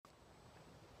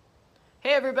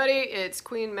Hey everybody, it's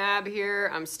Queen Mab here.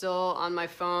 I'm still on my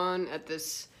phone at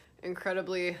this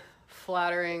incredibly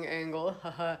flattering angle.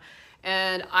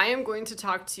 And I am going to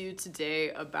talk to you today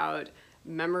about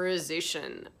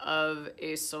memorization of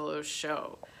a solo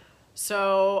show.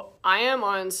 So I am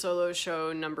on solo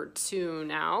show number 2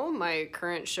 now. My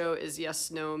current show is Yes,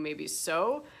 No, Maybe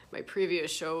So. My previous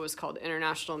show was called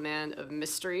International Man of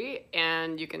Mystery,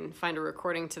 and you can find a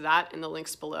recording to that in the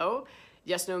links below.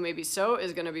 Yes, No, Maybe So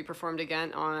is going to be performed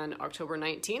again on October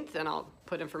 19th, and I'll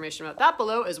put information about that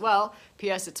below as well.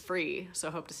 P.S. It's free,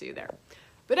 so hope to see you there.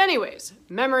 But anyways,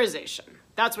 memorization.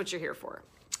 That's what you're here for.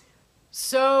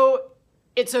 So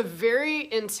it's a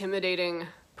very intimidating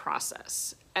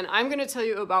process, and I'm going to tell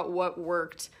you about what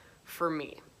worked for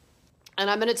me. And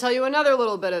I'm going to tell you another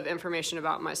little bit of information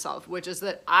about myself, which is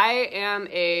that I am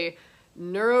a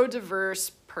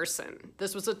neurodiverse person.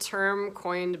 This was a term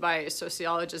coined by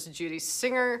sociologist Judy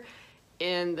Singer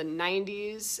in the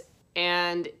 90s,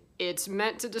 and it's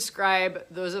meant to describe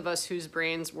those of us whose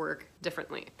brains work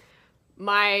differently.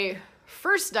 My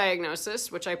first diagnosis,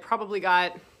 which I probably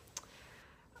got,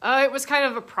 it was kind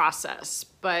of a process,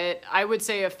 but I would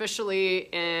say officially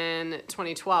in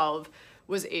 2012,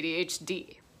 was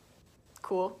ADHD.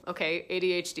 Cool, okay,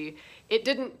 ADHD. It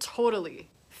didn't totally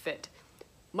fit.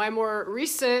 My more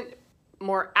recent,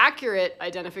 more accurate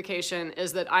identification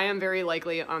is that I am very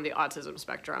likely on the autism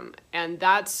spectrum, and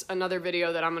that's another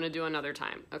video that I'm going to do another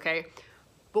time, okay?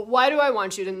 But why do I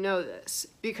want you to know this?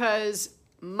 Because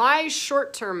my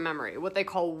short-term memory, what they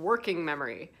call working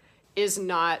memory, is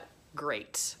not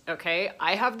great, okay?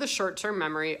 I have the short-term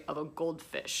memory of a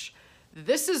goldfish.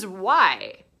 This is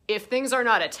why, if things are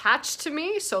not attached to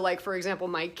me, so like, for example,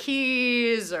 my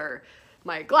keys or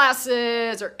my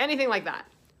glasses or anything like that,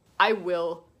 I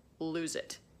will lose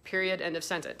it. Period. End of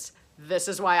sentence. This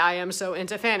is why I am so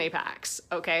into fanny packs,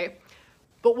 okay?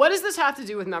 But what does this have to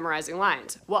do with memorizing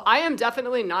lines? Well, I am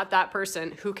definitely not that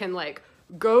person who can like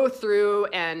go through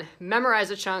and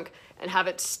memorize a chunk and have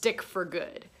it stick for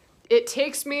good. It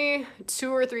takes me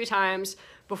 2 or 3 times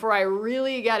before I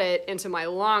really get it into my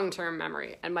long-term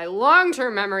memory. And my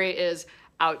long-term memory is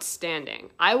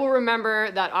outstanding. I will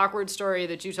remember that awkward story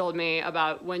that you told me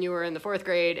about when you were in the 4th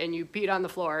grade and you peed on the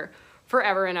floor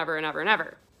forever and ever and ever and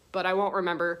ever. But I won't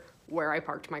remember where I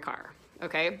parked my car,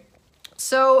 okay?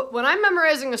 So when I'm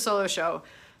memorizing a solo show,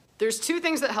 there's 2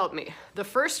 things that help me. The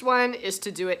first one is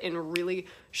to do it in really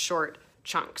short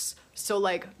chunks. So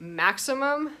like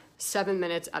maximum 7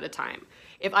 minutes at a time.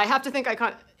 If I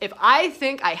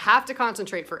think I have to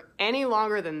concentrate for any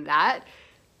longer than that,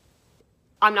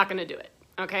 I'm not gonna do it,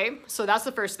 okay? So that's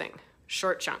the first thing,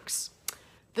 short chunks.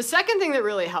 The second thing that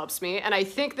really helps me, and I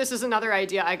think this is another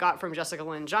idea I got from Jessica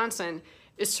Lynn Johnson,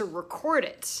 is to record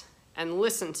it and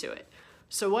listen to it.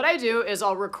 So what I do is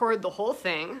I'll record the whole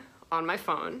thing on my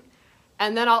phone,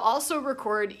 and then I'll also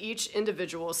record each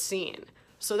individual scene.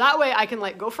 So that way I can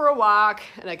like go for a walk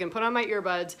and I can put on my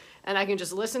earbuds and I can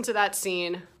just listen to that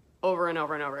scene over and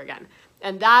over and over again.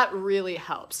 And that really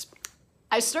helps.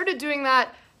 I started doing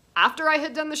that after I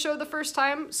had done the show the first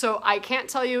time, so I can't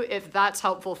tell you if that's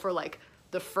helpful for like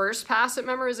the first pass at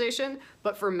memorization,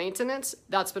 but for maintenance,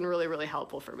 that's been really, really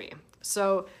helpful for me.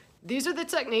 So these are the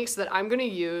techniques that I'm gonna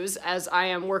use as I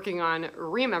am working on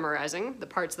rememorizing the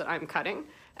parts that I'm cutting,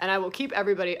 and I will keep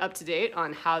everybody up to date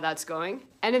on how that's going.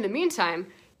 And in the meantime,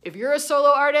 if you're a solo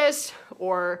artist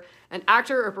or an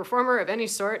actor or performer of any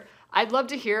sort, I'd love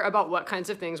to hear about what kinds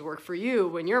of things work for you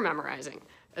when you're memorizing,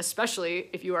 especially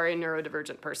if you are a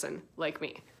neurodivergent person like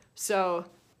me. So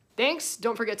thanks,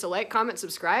 don't forget to like, comment,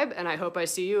 subscribe, and I hope I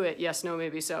see you at Yes, No,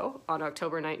 Maybe So on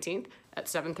October 19th at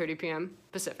 7:30 p.m.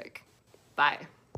 Pacific. Bye.